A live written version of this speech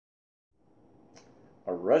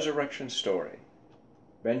A Resurrection Story,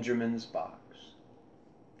 Benjamin's Box.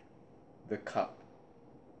 The Cup.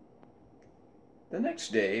 The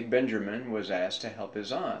next day, Benjamin was asked to help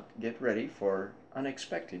his aunt get ready for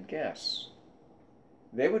unexpected guests.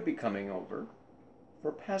 They would be coming over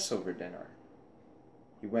for Passover dinner.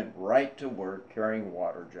 He went right to work carrying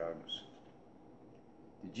water jugs.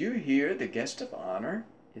 "Did you hear the guest of honor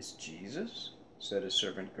is Jesus?" said a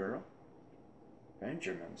servant girl.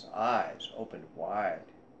 Benjamin's eyes opened wide.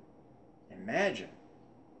 Imagine,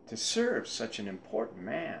 to serve such an important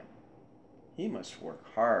man. He must work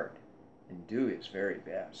hard and do his very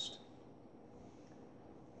best.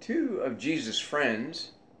 Two of Jesus'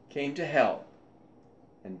 friends came to help,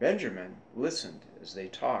 and Benjamin listened as they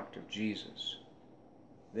talked of Jesus.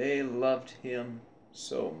 They loved him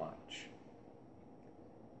so much.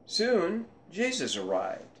 Soon Jesus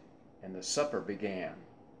arrived, and the supper began.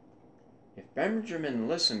 If Benjamin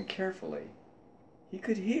listened carefully, he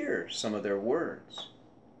could hear some of their words.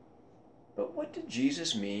 But what did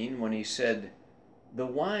Jesus mean when he said the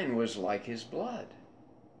wine was like his blood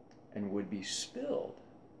and would be spilled,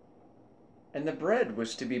 and the bread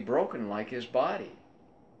was to be broken like his body?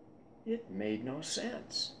 It made no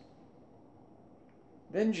sense.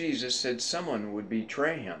 Then Jesus said someone would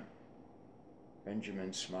betray him.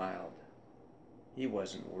 Benjamin smiled. He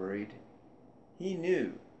wasn't worried. He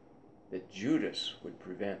knew that Judas would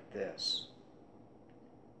prevent this.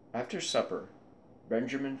 After supper,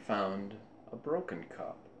 Benjamin found a broken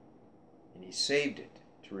cup, and he saved it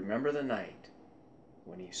to remember the night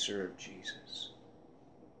when he served Jesus.